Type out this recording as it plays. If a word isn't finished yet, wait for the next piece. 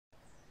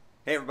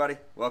Hey everybody,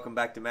 welcome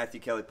back to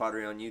Matthew Kelly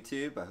Pottery on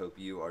YouTube. I hope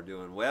you are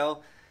doing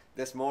well.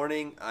 This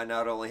morning I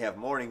not only have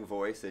morning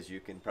voice as you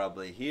can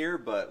probably hear,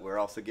 but we're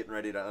also getting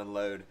ready to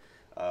unload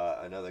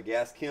another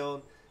gas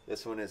kiln.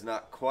 This one is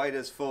not quite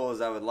as full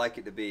as I would like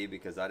it to be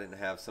because I didn't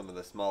have some of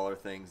the smaller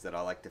things that I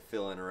like to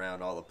fill in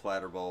around all the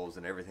platter bowls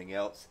and everything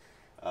else.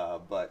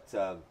 There's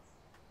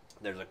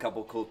a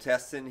couple cool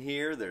tests in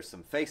here. There's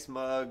some face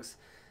mugs.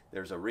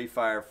 There's a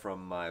refire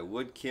from my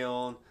wood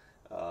kiln.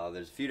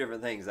 There's a few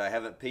different things. I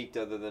haven't peeked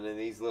other than in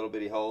these little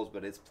bitty holes,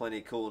 but it's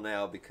plenty cool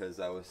now because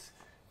I was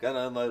going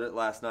to unload it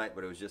last night,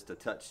 but it was just a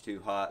touch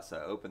too hot, so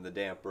I opened the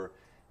damper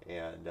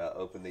and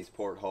opened these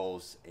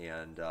portholes.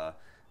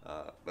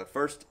 But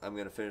first, I'm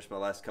going to finish my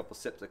last couple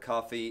sips of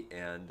coffee,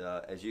 and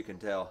as you can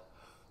tell,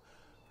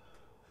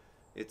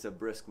 it's a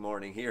brisk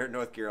morning here in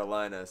North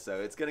Carolina,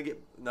 so it's going to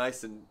get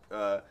nice and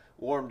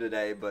warm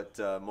today, but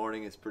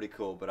morning is pretty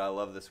cool, but I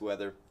love this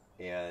weather.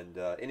 And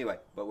anyway,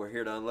 but we're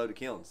here to unload a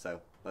kiln, so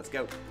let's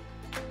go.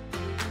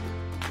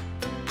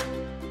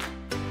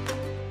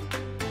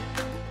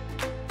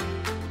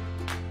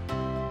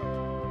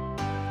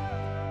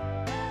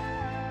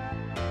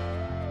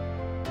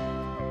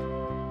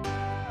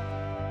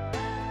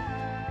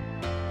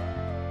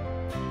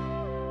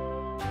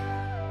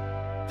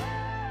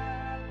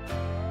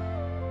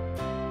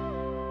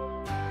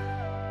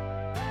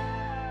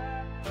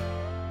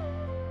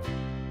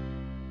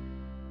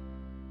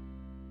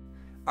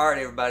 All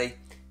right, everybody.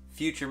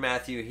 Future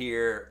Matthew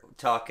here,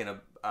 talking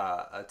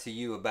to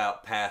you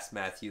about past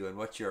Matthew and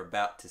what you're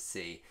about to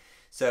see.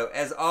 So,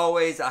 as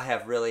always, I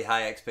have really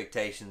high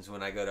expectations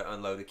when I go to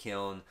unload a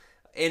kiln,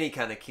 any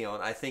kind of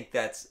kiln. I think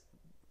that's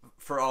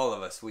for all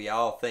of us. We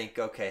all think,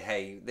 okay,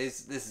 hey,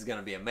 this is going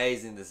to be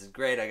amazing. This is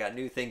great. I got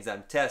new things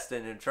I'm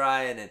testing and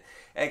trying, and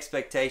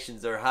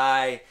expectations are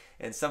high.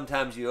 And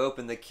sometimes you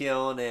open the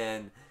kiln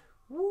and,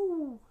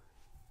 woo,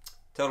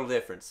 total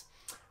difference.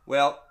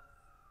 Well,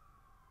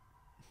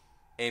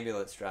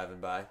 ambulance driving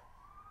by,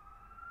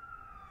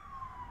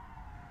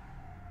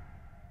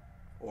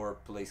 or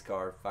police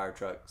car, fire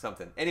truck,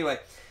 something. Anyway,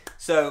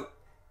 so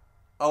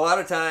a lot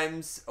of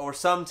times, or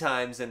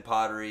sometimes in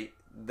pottery,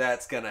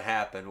 that's going to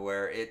happen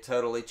where it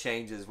totally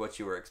changes what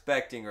you were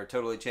expecting or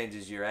totally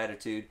changes your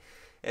attitude.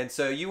 And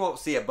so you won't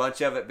see a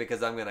bunch of it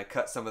because I'm going to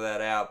cut some of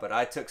that out, but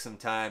I took some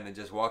time and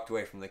just walked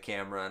away from the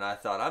camera, and I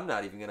thought, I'm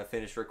not even going to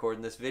finish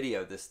recording this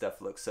video. This stuff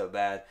looks so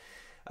bad.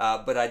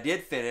 But I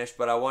did finish,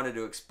 but I wanted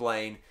to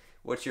explain.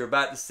 What you're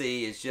about to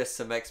see is just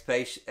some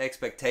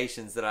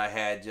expectations that I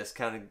had just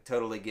kind of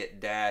totally get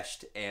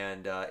dashed,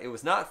 and it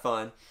was not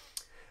fun,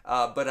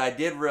 but I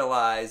did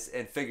realize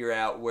and figure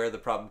out where the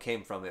problem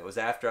came from. It was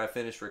after I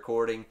finished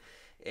recording,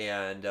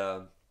 and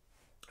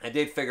I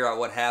did figure out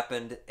what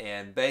happened,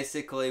 and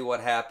basically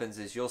what happens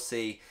is you'll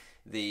see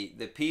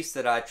the piece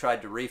that I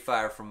tried to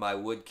refire from my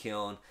wood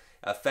kiln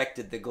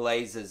affected the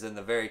glazes in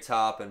the very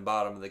top and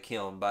bottom of the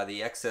kiln by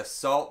the excess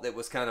salt that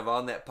was kind of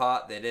on that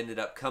pot that ended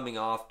up coming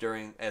off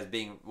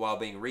while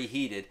being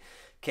reheated,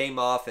 came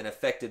off and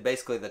affected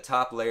basically the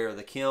top layer of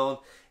the kiln,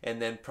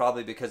 and then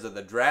probably because of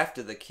the draft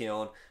of the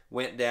kiln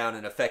went down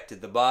and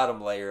affected the bottom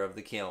layer of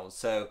the kiln.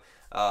 So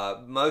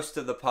most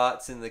of the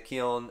pots in the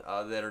kiln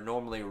that are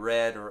normally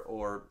red,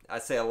 or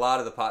I'd say a lot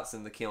of the pots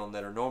in the kiln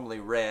that are normally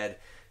red,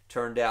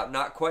 turned out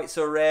not quite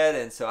so red,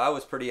 and so I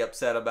was pretty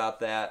upset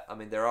about that. I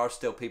mean, there are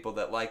still people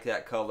that like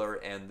that color,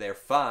 and they're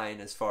fine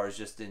as far as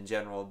just in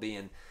general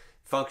being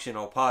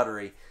functional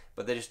pottery,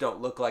 but they just don't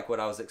look like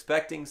what I was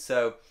expecting.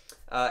 So,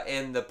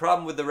 and the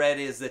problem with the red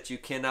is that you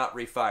cannot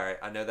refire it.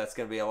 I know that's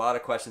going to be a lot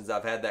of questions.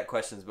 I've had that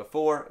question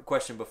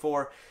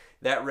before.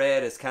 That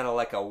red is kind of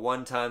like a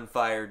one-time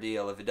fire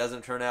deal. If it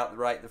doesn't turn out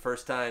right the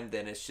first time,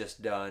 then it's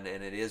just done,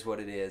 and it is what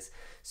it is.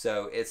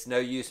 So it's no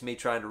use me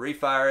trying to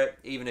refire it.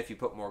 Even if you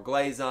put more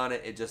glaze on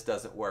it, it just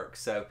doesn't work.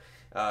 So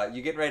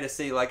you're getting ready to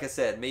see, like I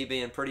said, me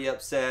being pretty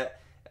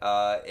upset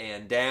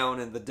and down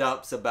in the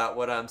dumps about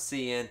what I'm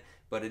seeing.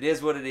 But it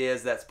is what it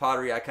is. That's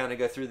pottery. I kind of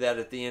go through that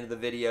at the end of the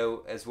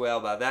video as well.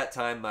 By that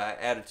time, my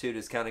attitude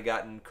has kind of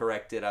gotten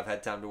corrected. I've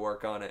had time to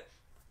work on it.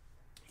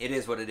 It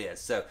is what it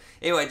is. So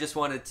anyway, just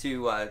wanted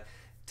to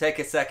take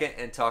a second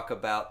and talk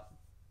about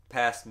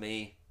past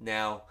me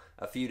now,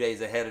 a few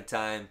days ahead of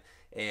time,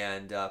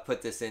 and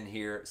put this in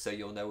here so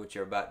you'll know what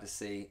you're about to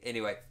see.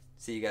 Anyway,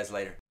 see you guys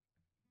later.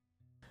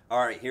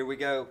 All right, here we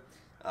go.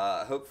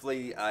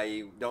 Hopefully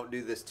I don't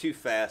do this too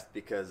fast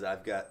because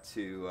I've got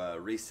to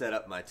reset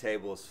up my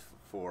tables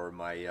for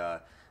my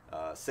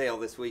sale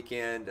this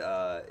weekend.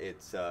 I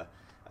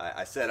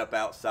set up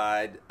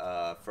outside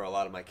for a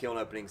lot of my kiln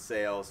opening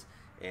sales.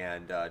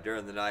 And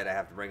during the night I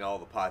have to bring all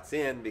the pots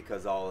in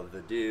because all of the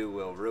dew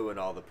will ruin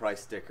all the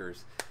price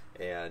stickers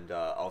and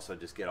also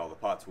just get all the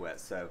pots wet.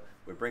 So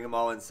we bring them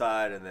all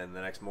inside, and then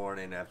the next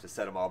morning I have to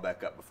set them all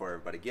back up before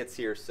everybody gets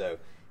here. So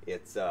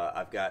it's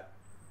I've got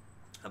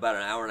about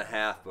an hour and a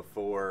half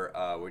before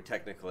we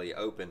technically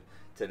open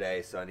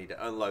today, so I need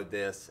to unload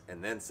this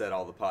and then set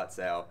all the pots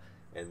out,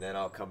 and then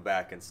I'll come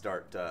back and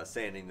start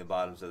sanding the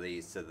bottoms of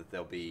these so that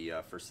they'll be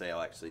for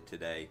sale actually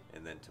today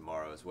and then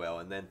tomorrow as well.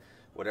 And then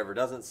whatever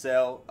doesn't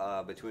sell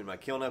between my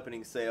kiln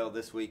opening sale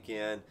this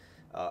weekend,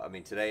 I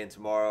mean today and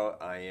tomorrow,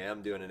 I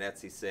am doing an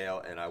Etsy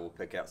sale, and I will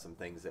pick out some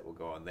things that will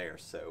go on there.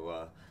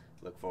 So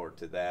look forward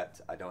to that.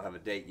 I don't have a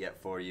date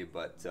yet for you,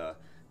 but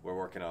we're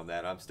working on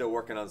that. I'm still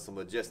working on some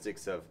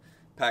logistics of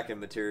packing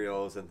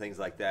materials and things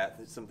like that.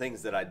 Some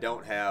things that I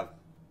don't have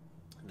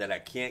that I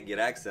can't get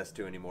access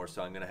to anymore,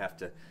 so I'm going to have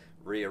to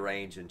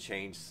rearrange and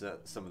change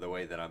some of the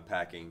way that I'm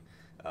packing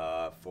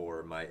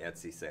for my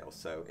Etsy sale.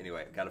 So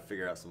anyway, I've got to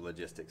figure out some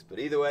logistics. But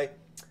either way,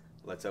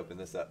 let's open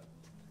this up.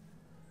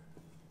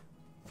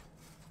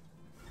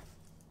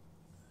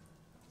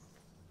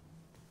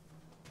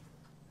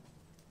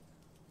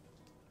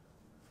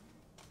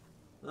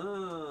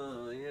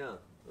 Oh, yeah.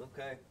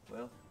 Okay,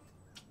 well,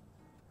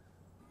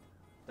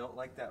 don't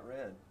like that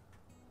red.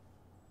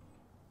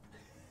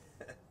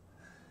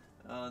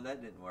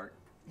 That didn't work.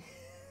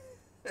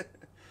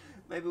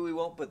 Maybe we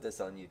won't put this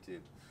on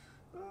YouTube.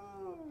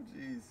 Oh,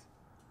 jeez.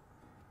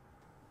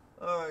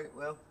 Alright,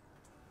 well,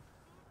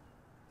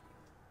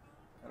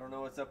 I don't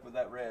know what's up with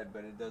that red,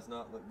 but it does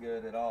not look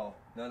good at all.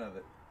 None of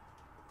it.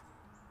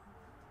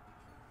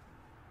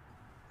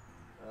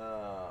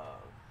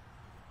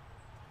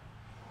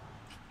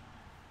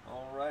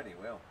 Alrighty,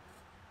 well.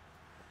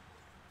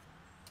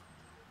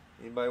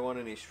 Anybody want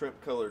any shrimp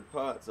colored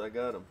pots? I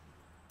got them.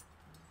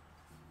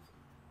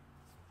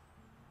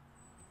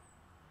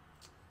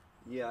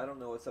 Yeah, I don't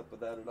know what's up with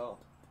that at all.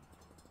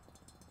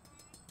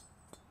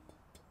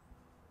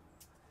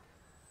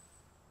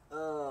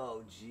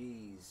 Oh,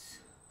 jeez.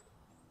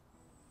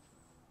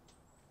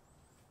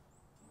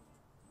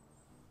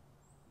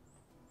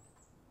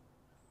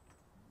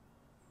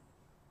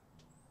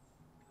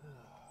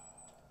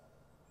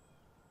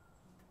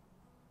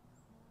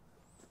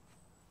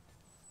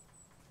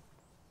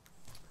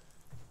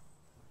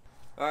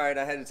 Alright,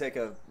 I had to take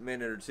a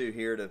minute or two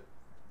here to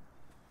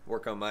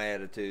work on my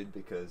attitude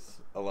because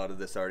a lot of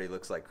this already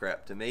looks like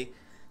crap to me.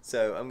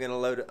 So I'm going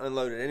to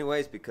unload it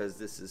anyways because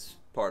this is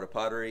part of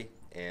pottery,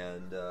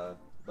 and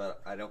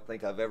but I don't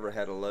think I've ever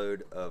had a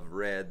load of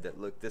red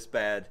that looked this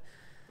bad.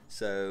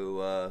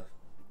 So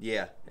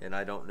yeah, and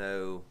I don't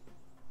know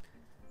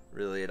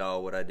really at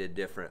all what I did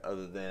different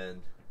other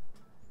than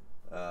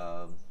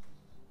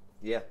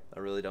yeah, I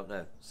really don't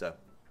know. So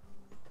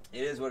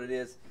it is what it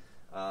is.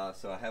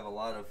 So I have a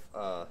lot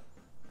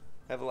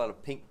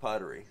of pink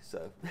pottery.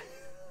 So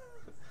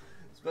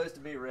it's supposed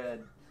to be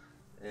red,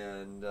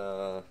 and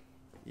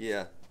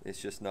yeah, it's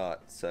just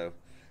not. So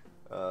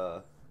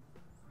I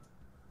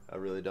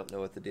really don't know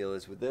what the deal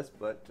is with this,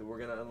 but we're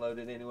gonna unload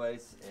it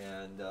anyways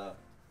and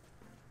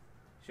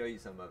show you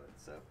some of it.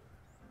 So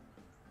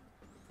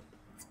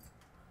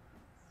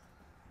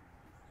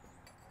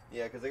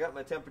yeah, because I got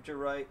my temperature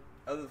right.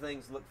 Other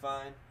things look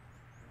fine.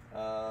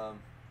 I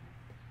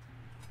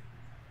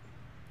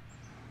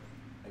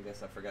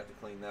guess I forgot to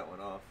clean that one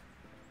off.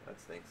 That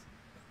stinks.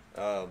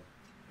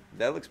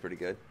 That looks pretty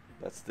good.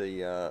 That's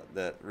the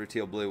that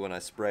Rutile blue. When I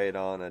spray it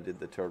on, I did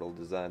the turtle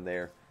design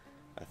there.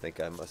 I think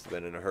I must have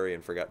been in a hurry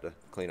and forgot to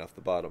clean off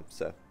the bottom.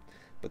 So,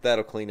 but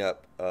that'll clean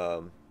up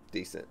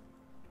decent.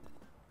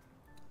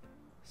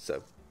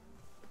 So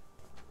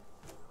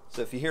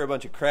if you hear a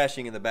bunch of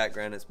crashing in the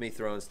background, it's me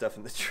throwing stuff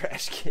in the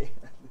trash can.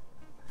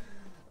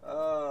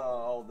 Oh,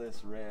 all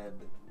this red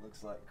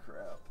looks like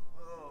crap.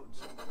 Oh,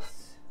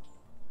 jeez.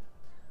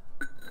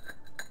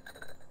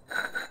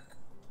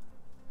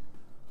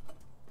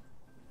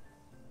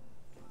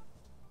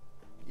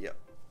 Yep.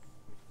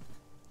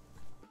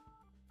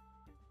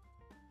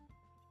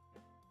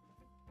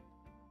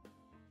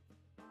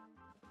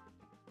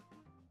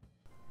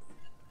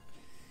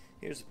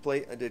 Here's a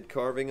plate I did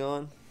carving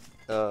on.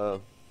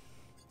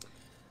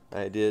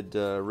 I did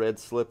red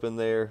slip in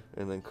there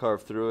and then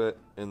carved through it,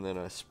 and then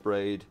I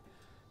sprayed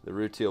the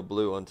Rutile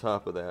blue on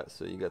top of that,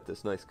 so you got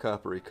this nice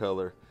coppery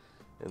color,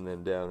 and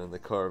then down in the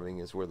carving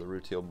is where the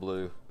Rutile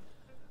blue.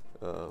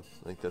 I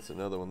think that's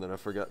another one that I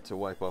forgot to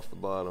wipe off the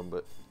bottom,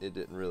 but it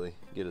didn't really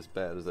get as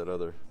bad as that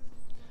other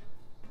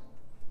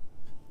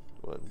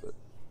one. But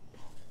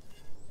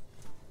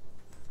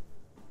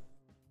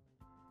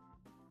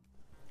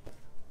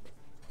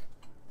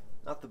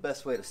not the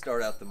best way to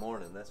start out the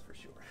morning, that's for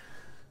sure.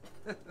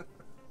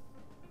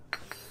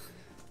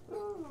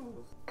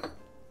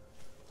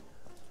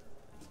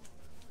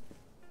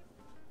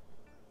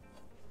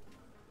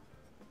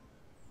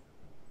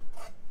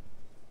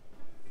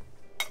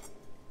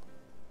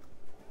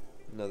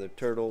 Another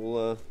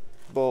turtle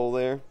bowl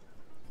there,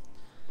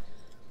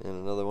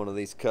 and another one of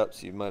these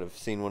cups. You might have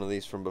seen one of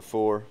these from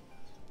before.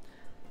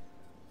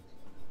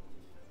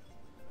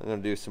 I'm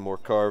going to do some more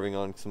carving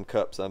on some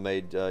cups I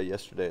made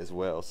yesterday as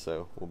well,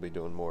 so we'll be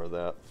doing more of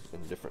that in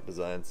different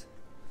designs.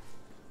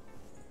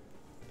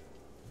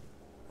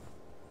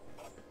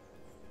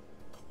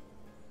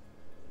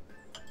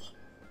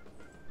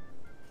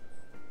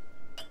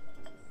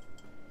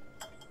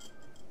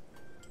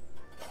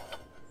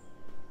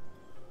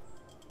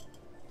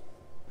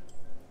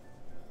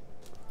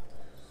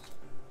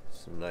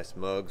 Some nice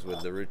mugs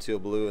with the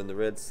Rutile blue and the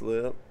red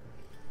slip.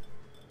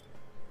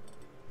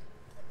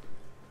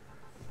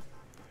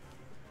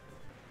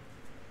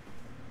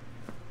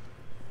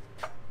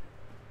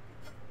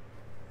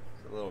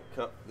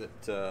 cup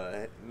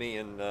that me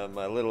and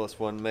my littlest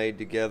one made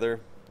together,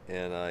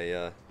 and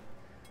I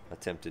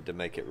attempted to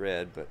make it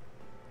red, but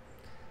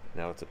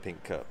now it's a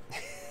pink cup.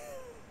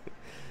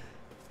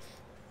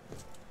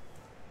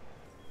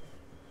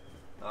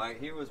 Alright,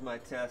 here was my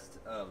test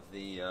of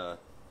the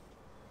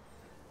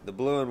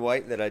blue and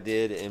white that I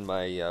did in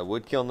my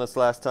wood kiln this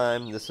last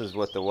time. This is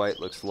what the white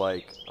looks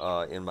like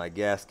in my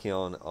gas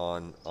kiln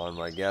on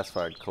my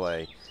gas-fired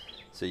clay.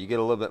 So you get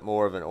a little bit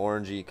more of an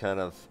orangey kind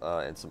of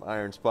and some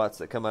iron spots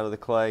that come out of the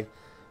clay,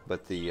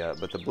 but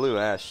the blue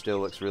ash still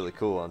looks really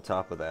cool on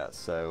top of that.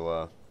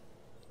 So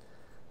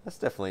that's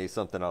definitely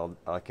something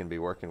I can be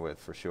working with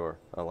for sure.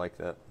 I like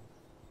that.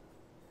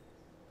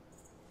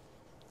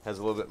 Has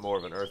a little bit more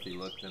of an earthy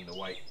look than the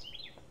white.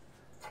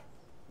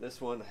 This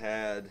one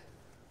had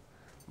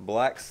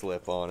black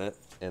slip on it,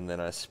 and then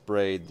I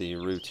sprayed the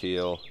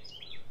rutile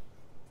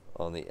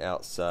on the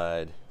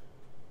outside,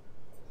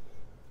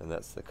 and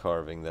that's the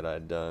carving that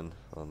I'd done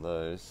on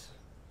those.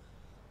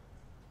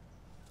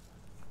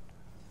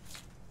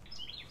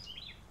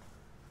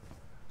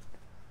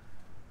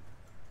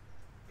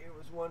 It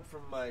was one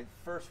from my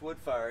first wood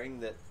firing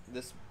that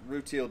this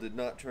rutile did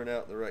not turn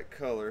out the right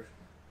color,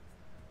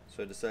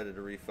 so I decided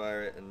to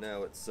refire it, and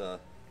now it's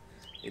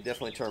it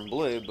definitely turned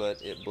blue,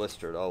 but it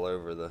blistered all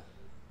over the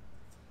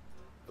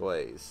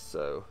glaze.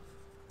 So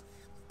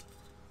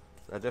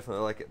I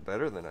definitely like it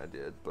better than I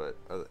did, but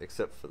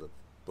except for the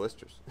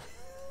blisters.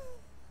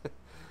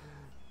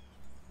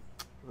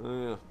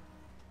 Oh yeah.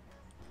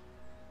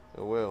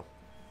 Oh well.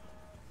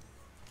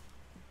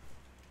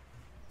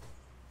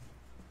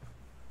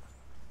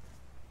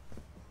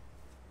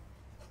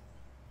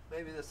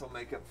 Maybe this will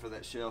make up for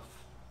that shelf.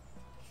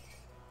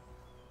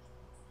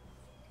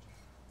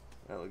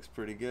 That looks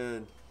pretty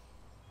good.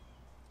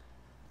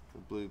 The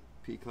blue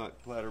peacock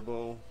platter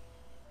bowl.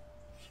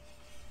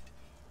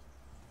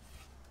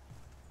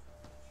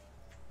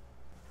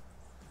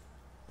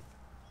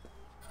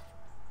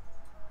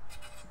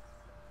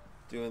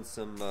 Doing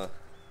some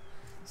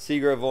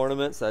seagrove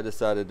ornaments. I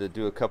decided to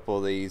do a couple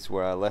of these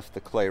where I left the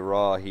clay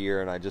raw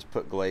here and I just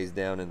put glaze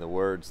down in the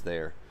words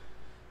there.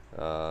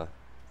 And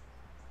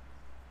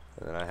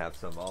then I have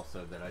some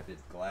also that I did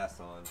glass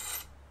on.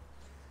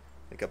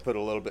 I think I put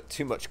a little bit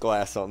too much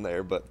glass on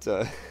there, but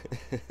I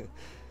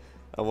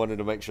wanted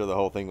to make sure the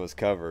whole thing was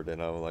covered,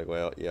 and I was like,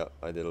 well, yeah,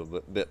 I did a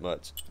bit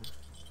much.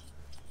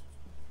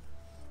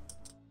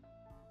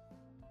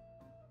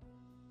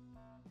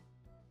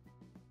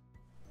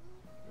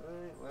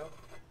 Alright, well,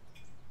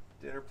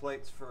 dinner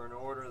plates for an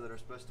order that are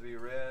supposed to be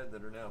red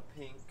that are now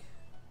pink.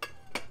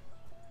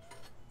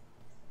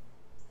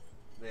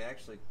 They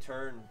actually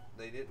turned,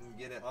 they didn't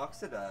get it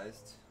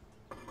oxidized,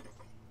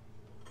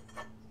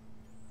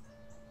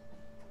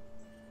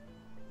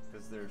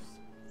 because there's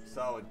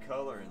solid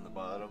color in the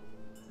bottom,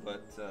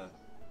 but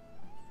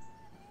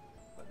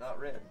not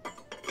red.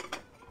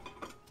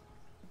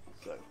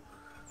 So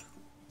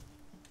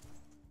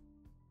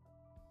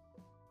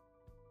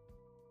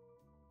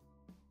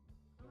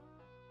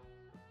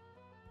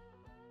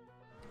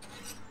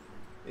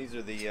these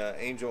are the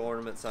angel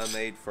ornaments I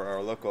made for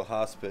our local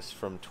hospice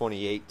from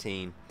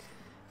 2018,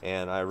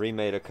 and I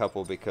remade a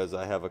couple because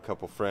I have a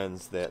couple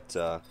friends that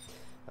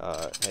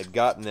had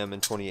gotten them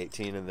in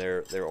 2018, and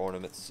their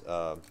ornaments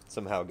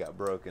somehow got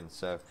broken,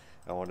 so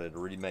I wanted to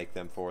remake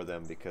them for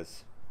them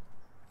because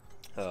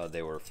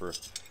they were for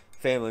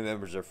family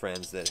members or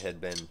friends that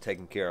had been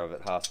taken care of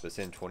at hospice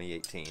in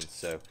 2018,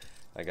 so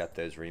I got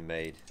those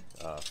remade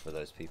for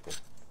those people.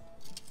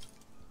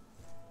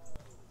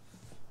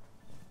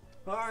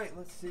 Alright,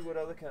 let's see what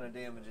other kind of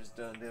damage is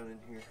done down in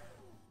here.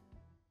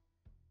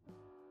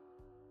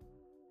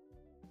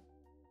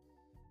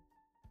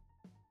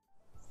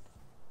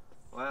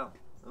 Wow,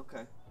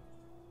 okay.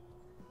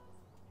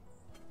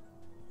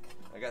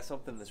 I got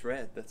something that's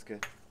red, that's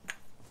good.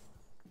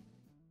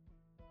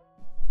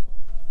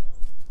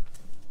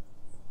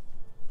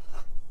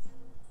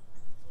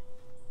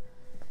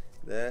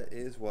 That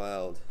is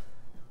wild.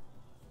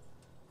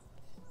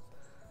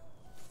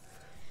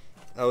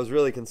 I was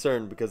really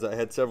concerned because I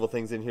had several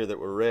things in here that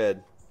were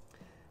red,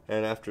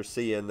 and after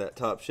seeing that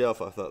top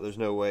shelf I thought there's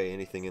no way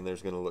anything in there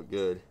is going to look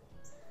good.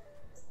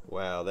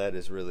 Wow, that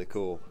is really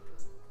cool.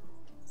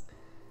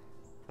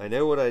 I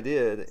know what I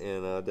did,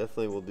 and I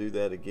definitely will do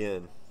that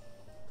again.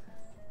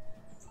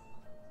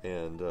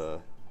 And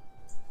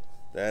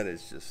that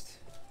is just,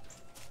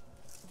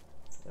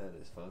 that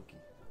is funky.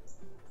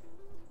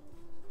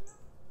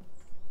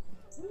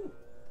 Woo.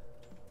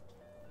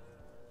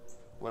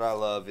 What I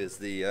love is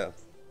the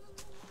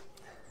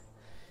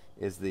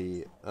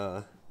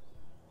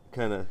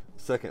kind of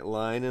second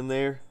line in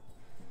there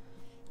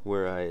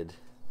where I had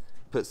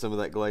put some of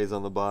that glaze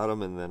on the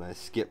bottom, and then I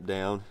skipped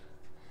down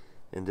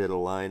and did a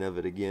line of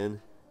it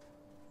again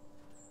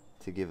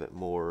to give it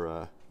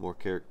more more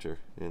character,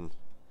 and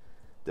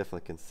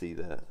definitely can see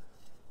that.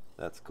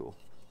 That's cool.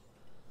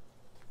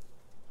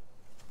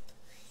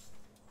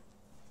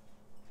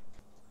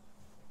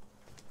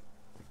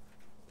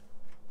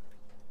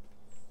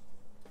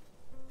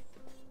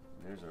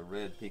 There's a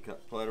red peacock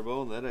platter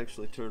bowl, and that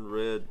actually turned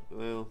red.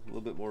 Well, a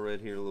little bit more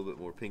red here, a little bit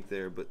more pink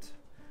there, but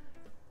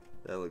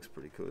that looks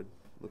pretty good.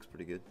 Looks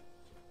pretty good.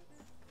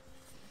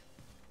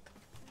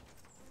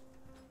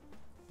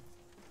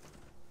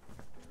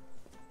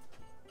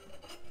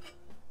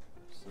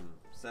 Some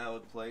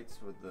salad plates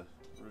with the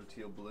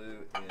rutile blue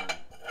and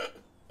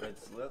red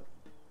slip.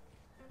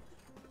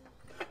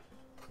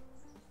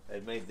 I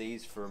made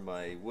these for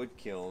my wood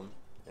kiln,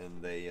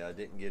 and they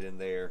didn't get in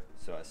there,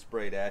 so I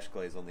sprayed ash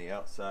glaze on the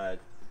outside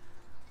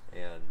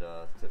and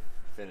to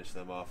finish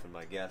them off in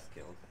my gas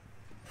kiln.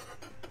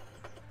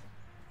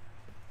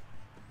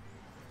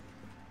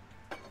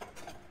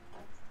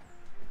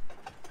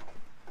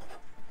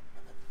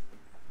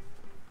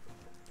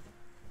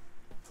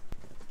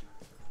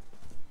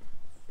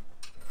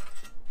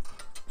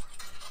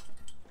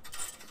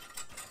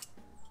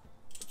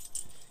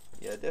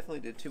 Yeah, I definitely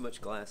did too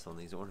much glass on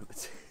these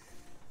ornaments.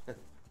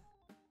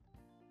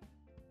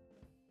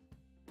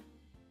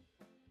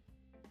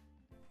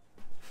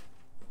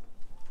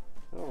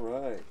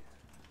 Alright,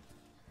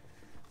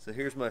 so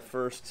here's my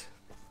first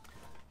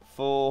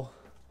full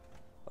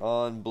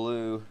on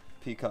blue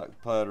peacock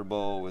platter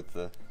bowl with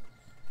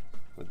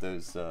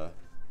those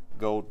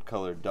gold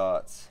colored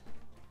dots.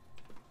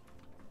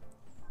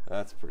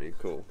 That's pretty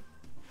cool.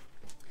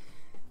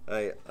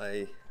 I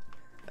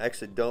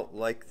actually don't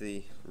like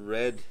the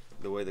red,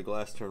 the way the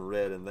glass turned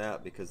red in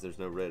that, because there's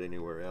no red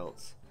anywhere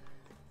else.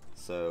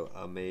 So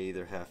I may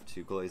either have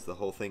to glaze the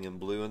whole thing in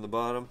blue in the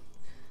bottom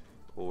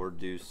or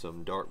do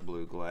some dark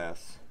blue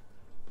glass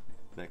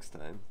next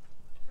time.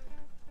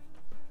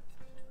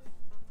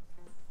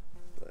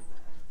 But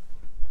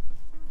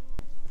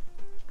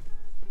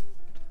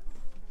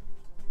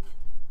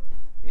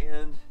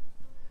and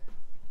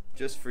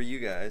just for you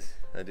guys,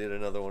 I did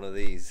another one of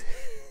these.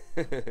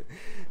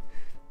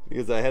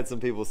 Because I had some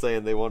people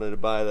saying they wanted to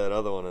buy that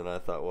other one, and I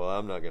thought, well,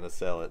 I'm not going to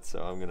sell it,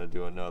 so I'm going to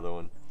do another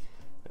one.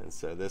 And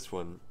so this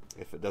one,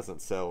 if it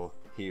doesn't sell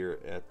here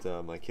at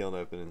my kiln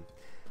opening,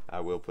 I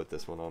will put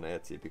this one on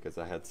Etsy, because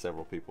I had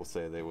several people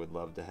say they would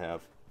love to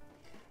have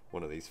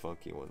one of these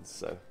funky ones.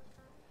 So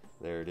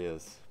there it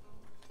is.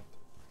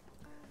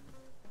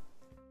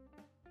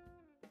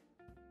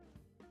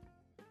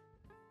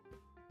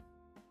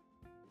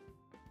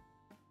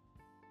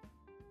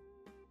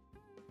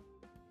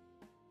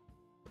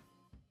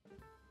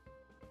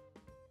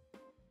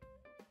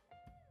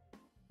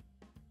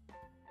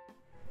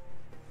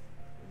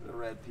 The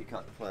red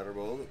peacock platter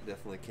bowl that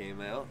definitely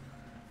came out.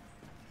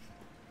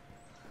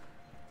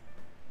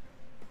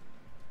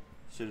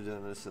 Should have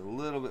done this a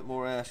little bit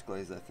more ash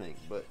glaze, I think,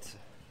 but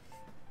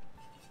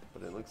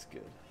it looks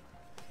good.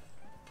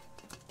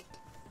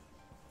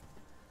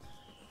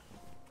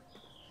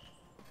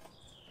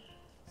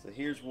 So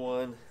here's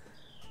one.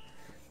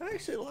 I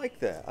actually like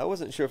that. I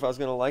wasn't sure if I was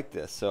going to like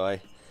this, so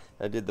I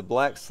did the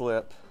black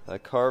slip, I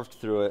carved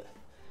through it,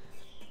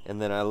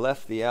 and then I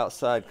left the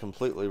outside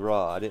completely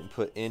raw. I didn't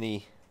put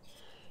any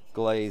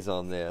glaze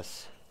on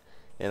this,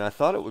 and I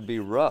thought it would be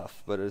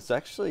rough, but it's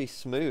actually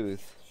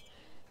smooth.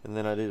 And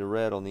then I did a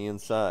red on the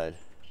inside.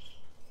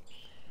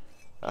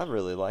 I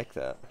really like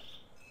that.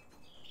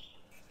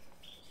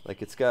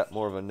 Like, it's got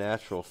more of a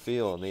natural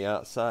feel on the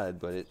outside,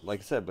 but it, like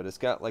I said, but it's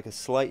got like a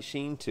slight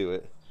sheen to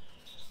it,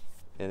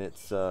 and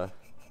it's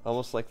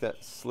almost like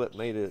that slip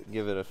made it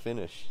give it a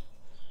finish,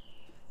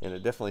 and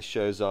it definitely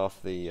shows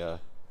off the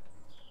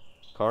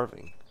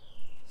carving.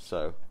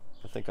 So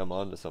I think I'm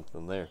onto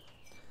something there.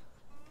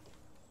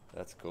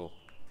 That's cool.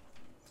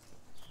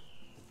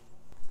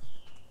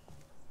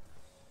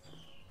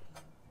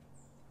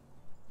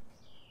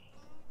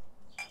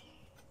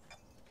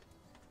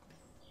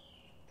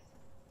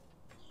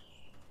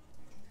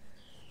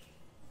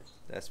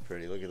 That's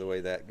pretty. Look at the way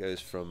that goes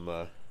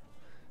from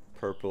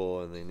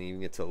purple, and then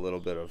even gets a little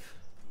bit of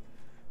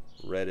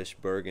reddish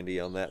burgundy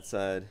on that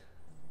side.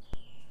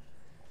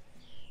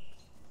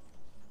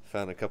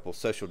 Found a couple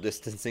social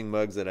distancing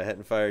mugs that I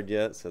hadn't fired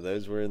yet, so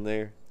those were in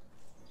there.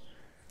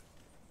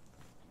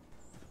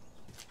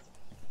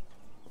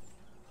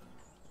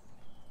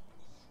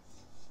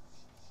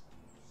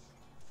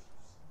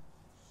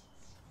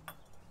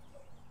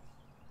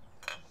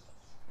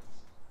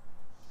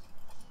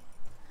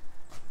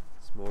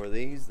 More of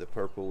these, the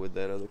purple with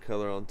that other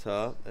color on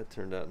top. That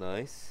turned out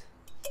nice.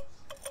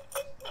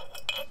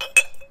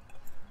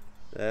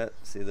 That,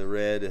 see the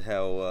red,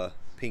 how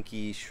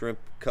pinky shrimp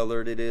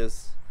colored it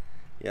is.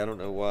 Yeah, I don't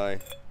know why.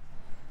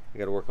 I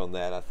got to work on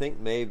that. I think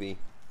maybe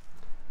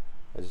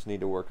I just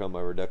need to work on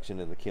my reduction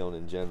in the kiln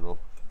in general.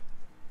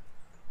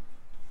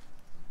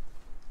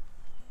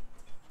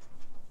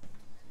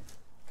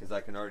 Because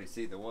I can already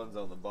see the ones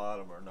on the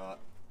bottom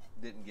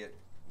didn't get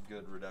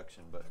good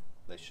reduction, but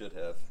they should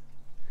have.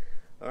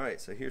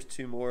 Alright, so here's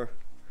two more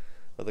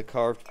of the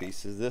carved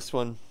pieces. This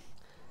one,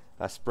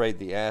 I sprayed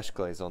the ash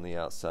glaze on the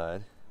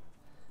outside,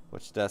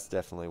 which that's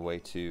definitely way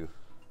too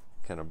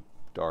kind of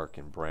dark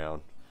and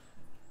brown.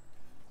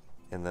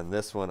 And then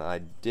this one I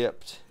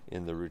dipped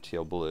in the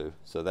rutile blue.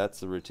 So that's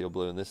the rutile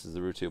blue, and this is the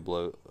rutile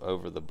blue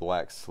over the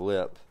black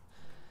slip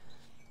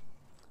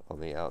on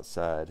the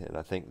outside, and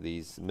I think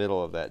these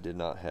middle of that did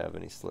not have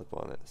any slip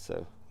on it,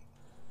 so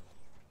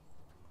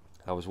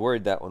I was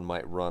worried that one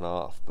might run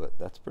off, but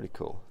that's pretty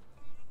cool.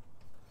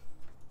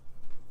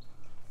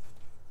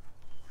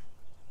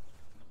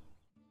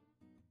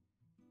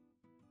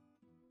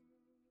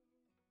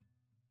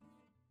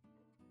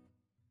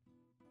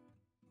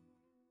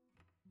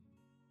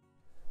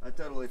 I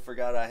totally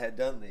forgot I had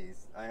done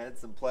these. I had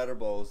some platter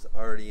bowls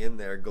already in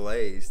there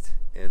glazed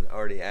and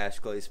already ash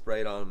glaze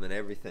sprayed on them and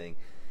everything.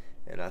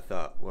 And I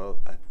thought, well,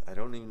 I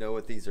don't even know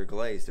what these are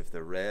glazed, if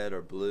they're red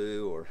or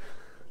blue or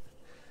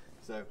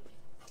so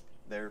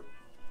they're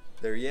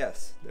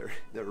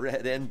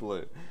red and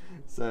blue.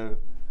 So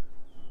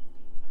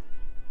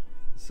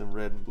some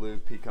red and blue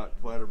peacock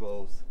platter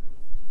bowls,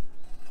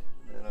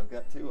 and I've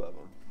got 2 of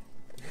them.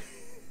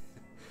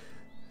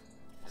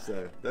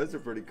 So those are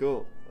pretty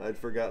cool. I'd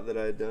forgot that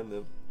I had done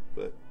them,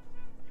 but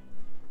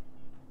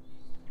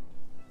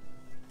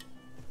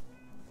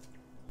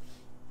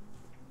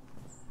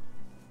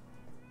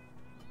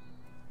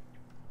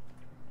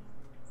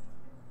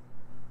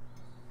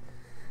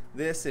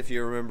this, if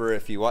you remember,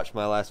 if you watched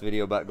my last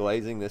video about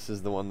glazing, this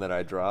is the one that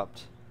I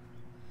dropped,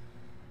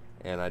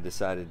 and I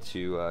decided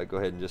to go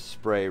ahead and just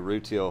spray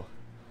Rutile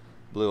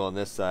blue on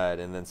this side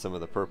and then some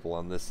of the purple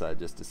on this side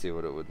just to see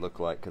what it would look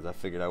like, because I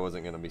figured I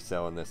wasn't going to be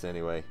selling this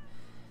anyway.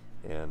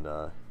 And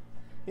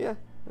yeah,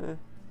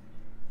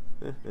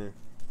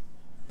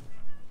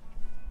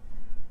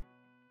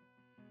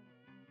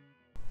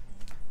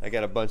 I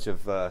got a bunch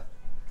of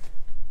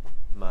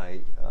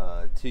my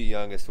 2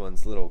 youngest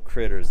ones little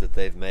critters that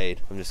they've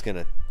made. I'm just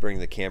gonna bring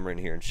the camera in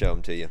here and show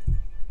them to you.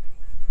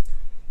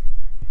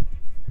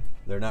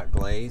 They're not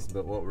glazed,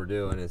 but what we're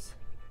doing is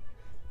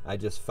I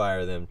just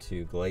fire them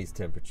to glaze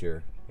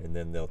temperature, and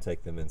then they'll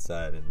take them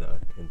inside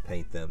and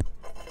paint them.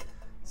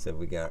 So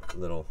we got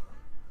little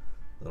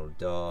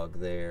dog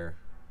there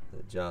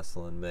that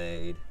Jocelyn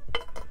made,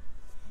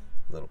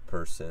 little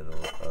person,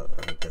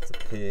 I think that's a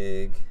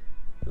pig.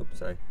 Oops,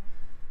 sorry.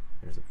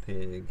 There's a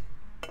pig.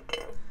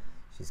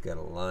 She's got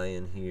a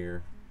lion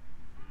here.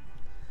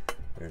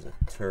 There's a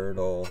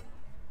turtle.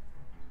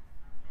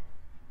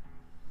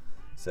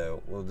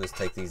 So we'll just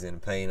take these in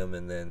and paint them,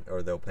 and then,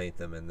 or they'll paint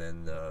them and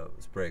then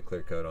spray a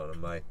clear coat on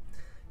them. My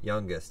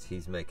youngest,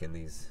 he's making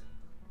these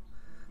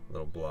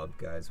little blob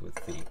guys with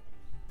feet.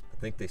 I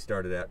think they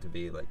started out to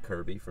be like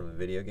Kirby from a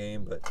video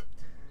game, but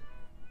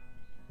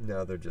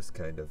now they're just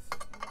kind of,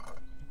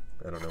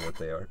 I don't know what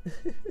they are.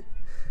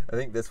 I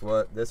think this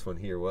one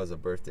here was a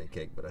birthday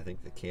cake, but I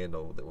think the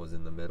candle that was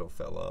in the middle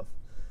fell off.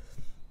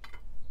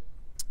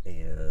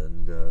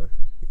 And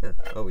yeah,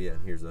 oh yeah,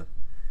 here's a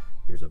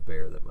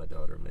bear that my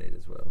daughter made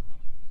as well.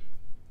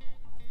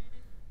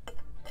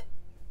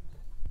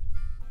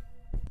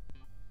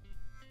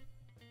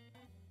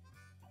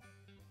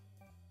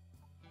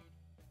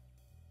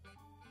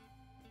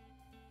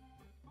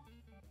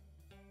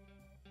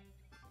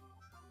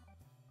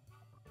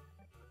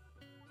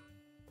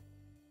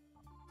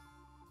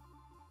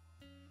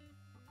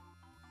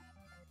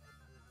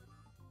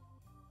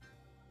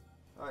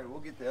 Alright, we'll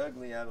get the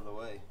ugly out of the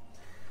way.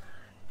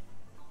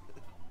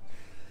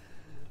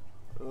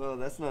 Well,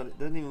 that's not, it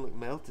doesn't even look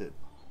melted.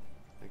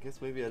 I guess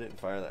maybe I didn't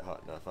fire that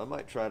hot enough. I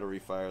might try to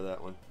refire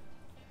that one.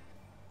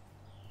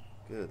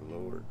 Good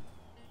Lord.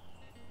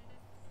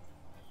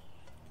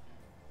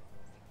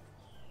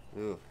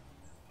 Ugh.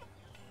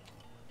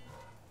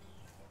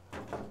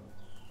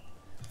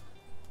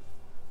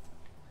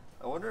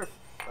 I wonder if,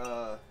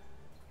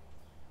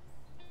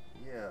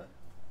 yeah.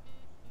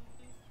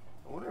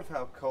 I wonder if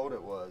how cold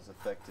it was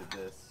affected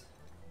this.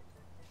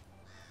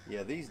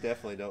 Yeah, these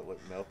definitely don't look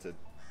melted.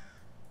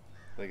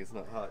 Like it's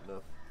not hot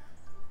enough.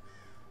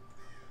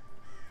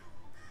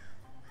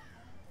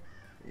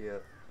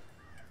 Yep.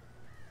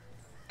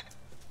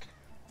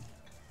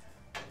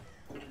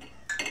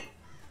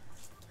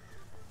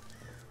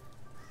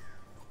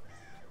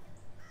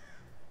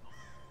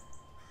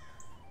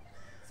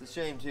 It's a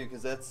shame too,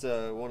 because that's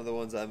one of the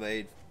ones I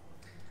made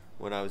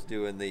when I was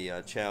doing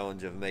the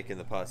challenge of making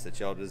the pots that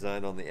y'all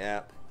designed on the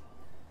app,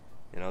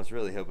 and I was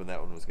really hoping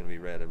that one was going to be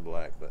red and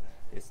black, but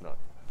it's not.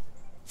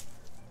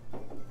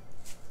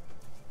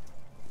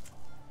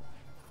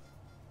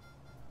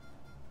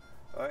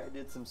 Alright, I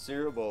did some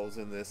cereal bowls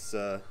in this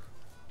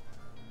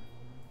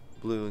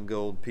blue and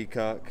gold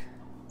peacock.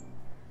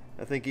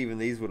 I think even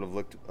these would have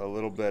looked a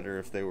little better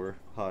if they were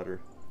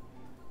hotter,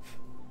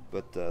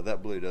 but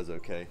that blue does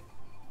okay.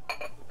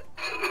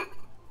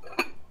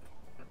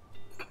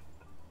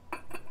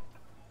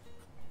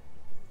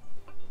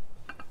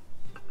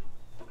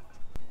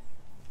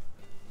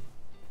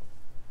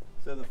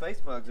 So the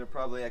face mugs are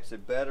probably actually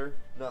better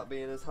not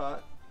being as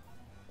hot,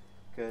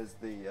 because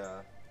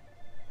the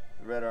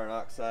red iron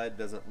oxide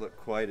doesn't look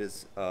quite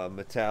as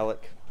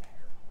metallic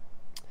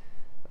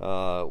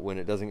when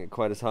it doesn't get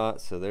quite as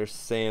hot. So there's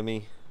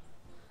Sammy,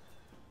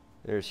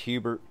 there's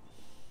Hubert.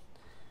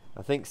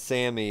 I think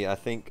Sammy,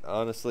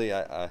 honestly,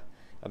 I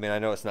mean, I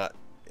know it's not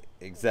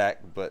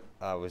exact, but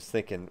I was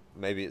thinking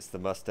maybe it's the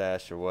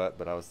mustache or what.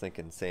 But I was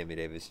thinking Sammy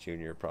Davis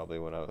Jr. probably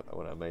when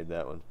I made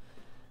that one.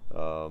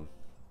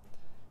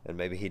 And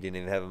maybe he didn't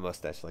even have a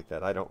mustache like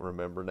that. I don't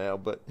remember now,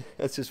 but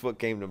that's just what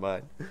came to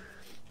mind.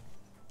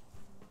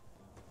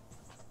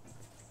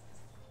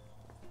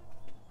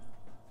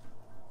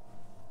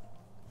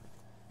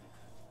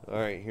 All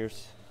right,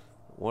 here's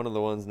one of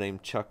the ones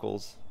named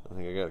Chuckles. I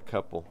think I got a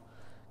couple.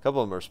 A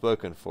couple of them are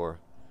spoken for.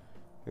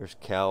 Here's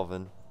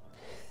Calvin.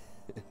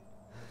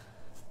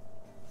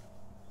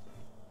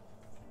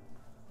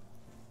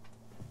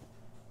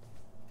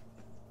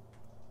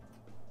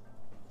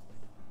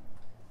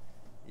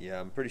 Yeah,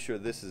 I'm pretty sure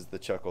this is the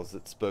Chuckles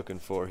that's spoken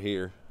for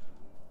here.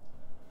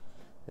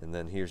 And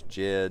then here's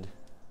Jed.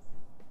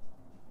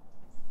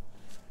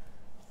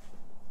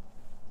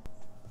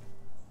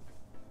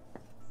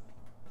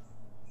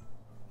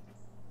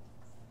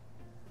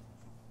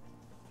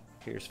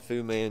 Here's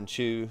Fu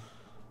Manchu.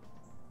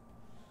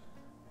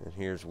 And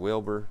here's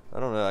Wilbur. I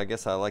don't know, I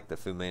guess I like the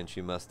Fu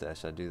Manchu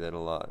mustache. I do that a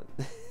lot.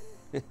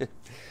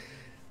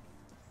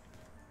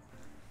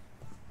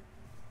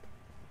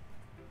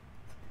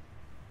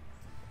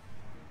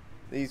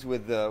 These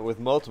with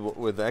multiple,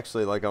 with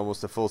actually like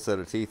almost a full set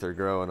of teeth are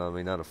growing on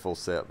me. Not a full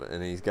set, but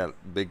and he's got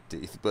big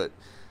teeth. But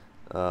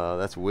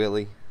that's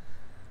Willie.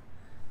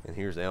 And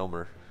here's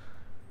Elmer.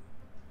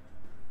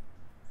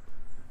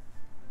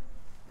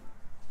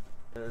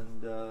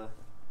 And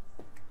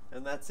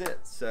that's it.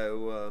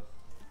 So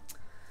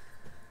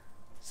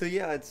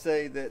yeah, I'd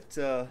say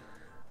that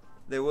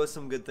there was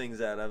some good things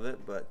out of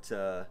it, but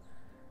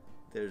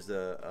there's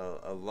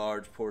a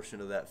large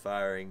portion of that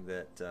firing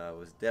that I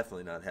was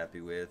definitely not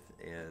happy with,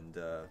 and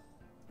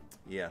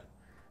yeah,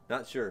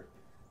 not sure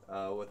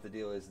what the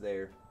deal is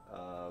there,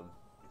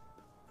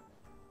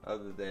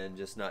 other than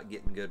just not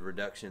getting good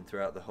reduction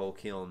throughout the whole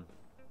kiln.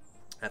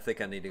 I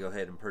think I need to go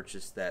ahead and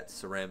purchase that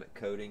ceramic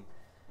coating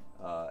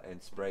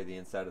and spray the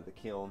inside of the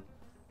kiln.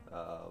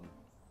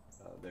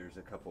 There's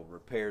a couple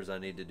repairs I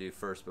need to do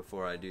first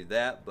before I do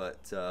that,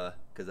 but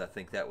because I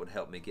think that would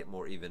help me get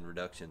more even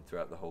reduction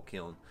throughout the whole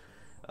kiln.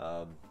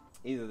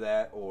 Either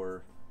that,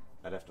 or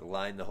I'd have to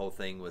line the whole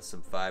thing with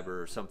some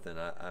fiber or something.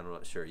 I'm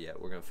not sure yet.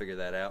 We're gonna figure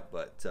that out,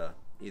 but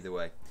either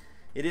way,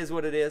 it is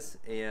what it is.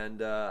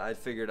 And I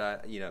figured I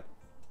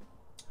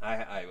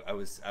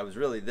was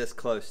really this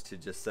close to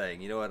just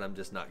saying, you know what, I'm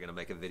just not gonna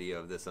make a video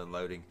of this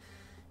unloading,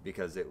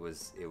 because it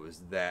was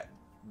that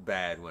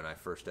bad when I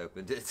first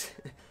opened it.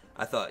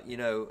 I thought, you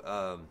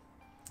know,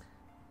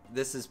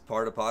 this is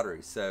part of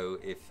pottery, so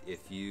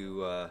if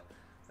you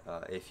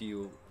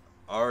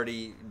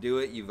already do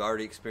it, you've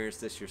already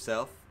experienced this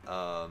yourself,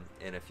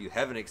 and if you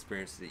haven't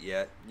experienced it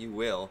yet, you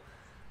will.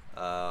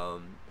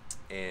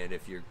 And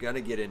if you're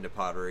gonna get into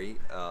pottery,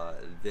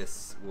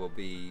 this will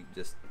be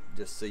just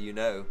so you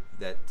know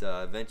that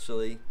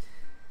eventually,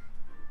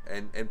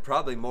 and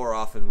probably more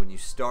often when you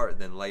start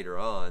than later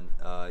on,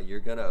 you're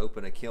gonna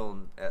open a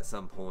kiln at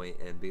some point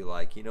and be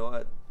like, you know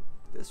what,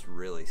 this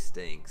really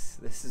stinks.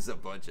 This is a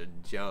bunch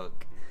of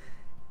junk.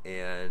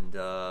 And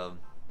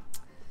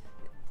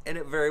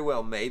it very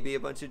well may be a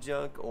bunch of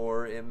junk,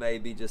 or it may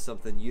be just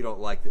something you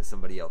don't like that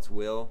somebody else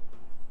will,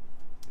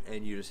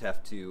 and you just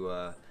have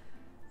to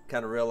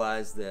kind of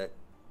realize that,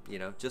 you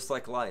know, just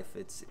like life,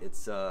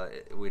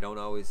 we don't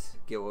always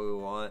get what we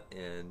want.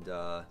 And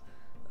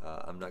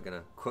I'm not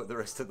gonna quote the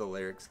rest of the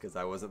lyrics because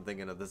I wasn't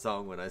thinking of the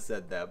song when I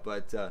said that,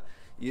 but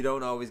you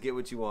don't always get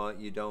what you want.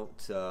 You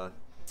don't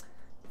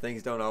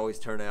things don't always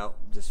turn out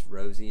just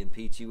rosy and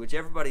peachy, which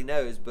everybody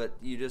knows, but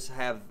you just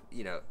have,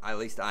 you know, at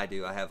least I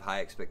do, I have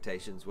high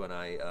expectations when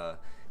I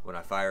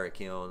fire a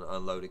kiln,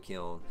 unload a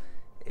kiln.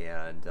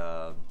 And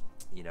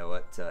you know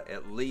what,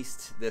 at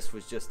least this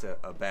was just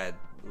a bad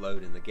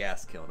load in the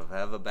gas kiln. If I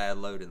have a bad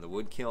load in the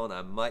wood kiln,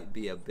 I might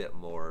be a bit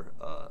more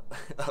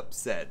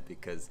upset,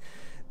 because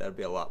that would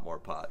be a lot more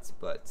pots.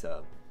 But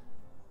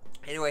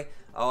anyway,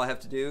 all I have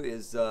to do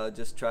is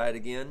just try it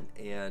again.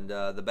 And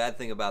the bad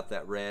thing about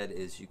that red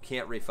is you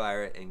can't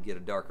refire it and get a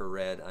darker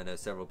red. I know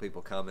several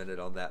people commented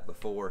on that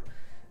before.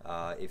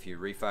 If you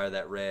refire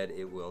that red,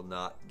 it will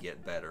not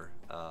get better.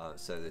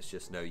 So there's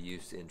just no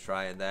use in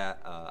trying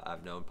that.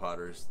 I've known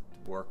potters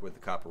work with the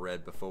copper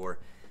red before,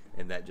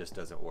 and that just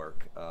doesn't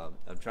work.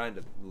 I'm trying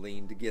to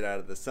lean to get out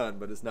of the sun,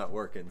 but it's not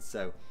working.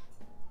 So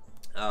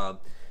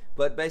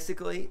but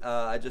basically,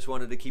 I just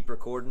wanted to keep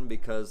recording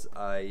because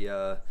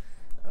I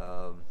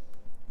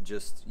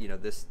just, you know,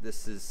 this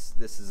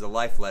is a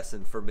life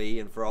lesson for me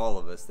and for all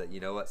of us, that, you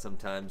know what,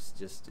 sometimes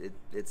just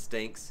it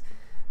stinks,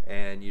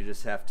 and you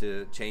just have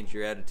to change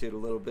your attitude a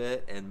little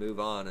bit and move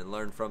on and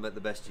learn from it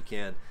the best you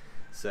can.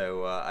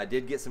 So I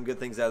did get some good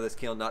things out of this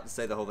kiln. Not to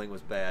say the whole thing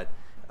was bad,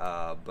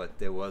 but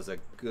there was a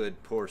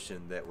good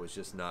portion that was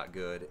just not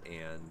good,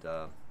 and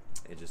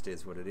it just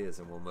is what it is,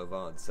 and we'll move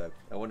on. So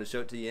I wanted to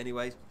show it to you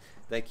anyway.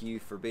 Thank you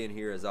for being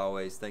here as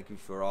always. Thank you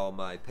for all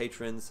my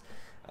patrons.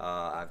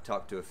 I've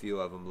talked to a few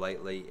of them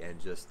lately,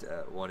 and just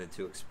wanted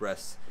to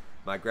express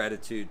my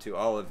gratitude to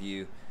all of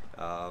you,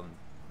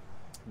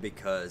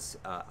 because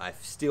I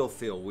still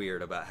feel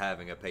weird about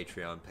having a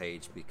Patreon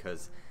page,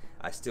 because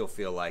I still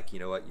feel like, you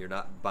know what, you're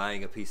not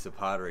buying a piece of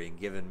pottery and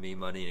giving me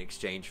money in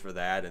exchange for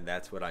that, and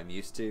that's what I'm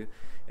used to.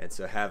 And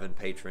so having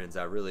patrons,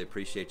 I really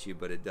appreciate you,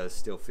 but it does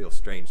still feel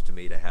strange to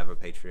me to have a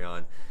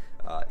Patreon.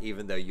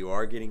 Even though you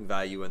are getting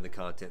value in the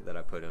content that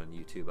I put on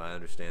YouTube, I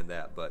understand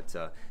that. But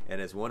and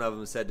as one of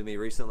them said to me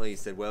recently, he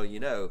said, well, you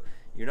know,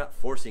 you're not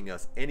forcing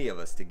us, any of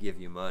us, to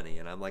give you money.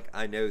 And I'm like,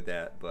 I know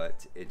that,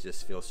 but it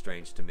just feels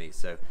strange to me.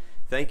 So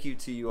thank you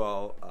to you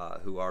all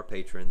who are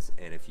patrons.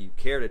 And if you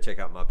care to check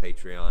out my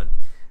Patreon,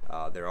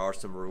 there are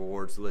some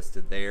rewards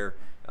listed there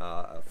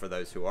for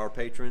those who are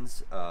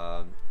patrons,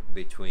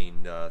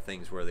 between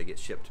things where they get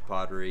shipped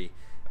pottery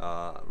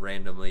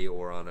randomly,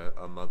 or on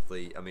a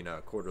monthly,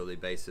 a quarterly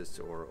basis,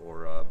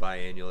 or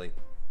biannually.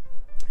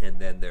 And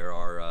then there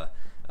are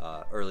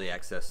early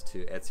access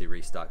to Etsy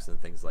restocks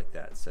and things like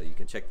that. So you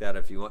can check that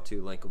if you want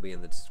to. Link will be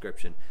in the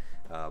description.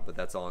 But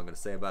that's all I'm going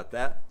to say about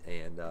that.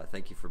 And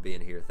thank you for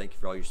being here. Thank you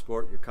for all your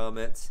support, your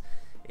comments.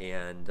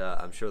 And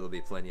I'm sure there'll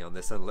be plenty on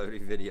this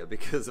unloading video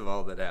because of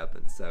all that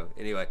happened. So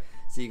anyway,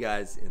 see you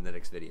guys in the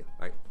next video.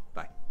 All right,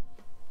 bye.